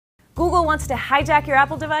Google wants to hijack your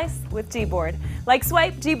Apple device with Gboard. Like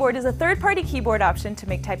Swipe, Gboard is a third-party keyboard option to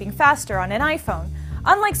make typing faster on an iPhone.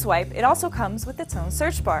 Unlike Swipe, it also comes with its own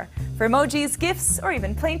search bar for emojis, GIFs, or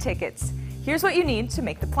even plane tickets. Here's what you need to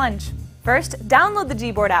make the plunge. First, download the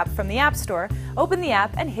Gboard app from the App Store, open the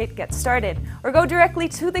app and hit Get Started, or go directly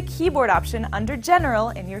to the Keyboard option under General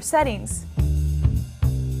in your settings.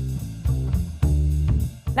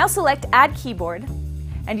 Now select Add Keyboard,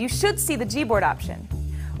 and you should see the Gboard option.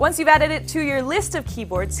 Once you've added it to your list of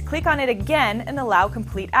keyboards, click on it again and allow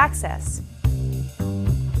complete access.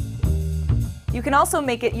 You can also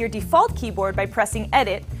make it your default keyboard by pressing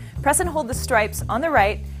Edit, press and hold the stripes on the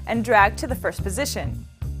right, and drag to the first position.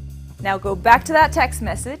 Now go back to that text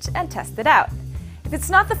message and test it out. If it's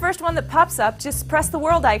not the first one that pops up, just press the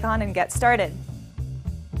world icon and get started.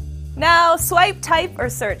 Now, swipe, type, or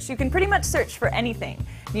search. You can pretty much search for anything.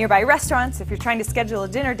 Nearby restaurants if you're trying to schedule a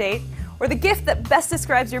dinner date, or the GIF that best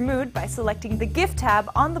describes your mood by selecting the GIF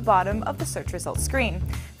tab on the bottom of the search results screen.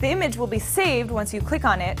 The image will be saved once you click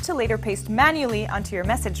on it to later paste manually onto your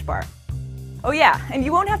message bar. Oh yeah, and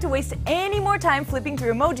you won't have to waste any more time flipping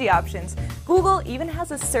through emoji options. Google even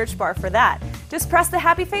has a search bar for that. Just press the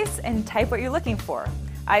happy face and type what you're looking for.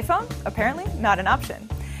 iPhone? Apparently not an option.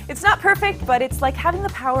 It's not perfect, but it's like having the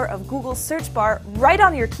power of Google's search bar right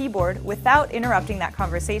on your keyboard without interrupting that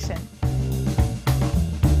conversation.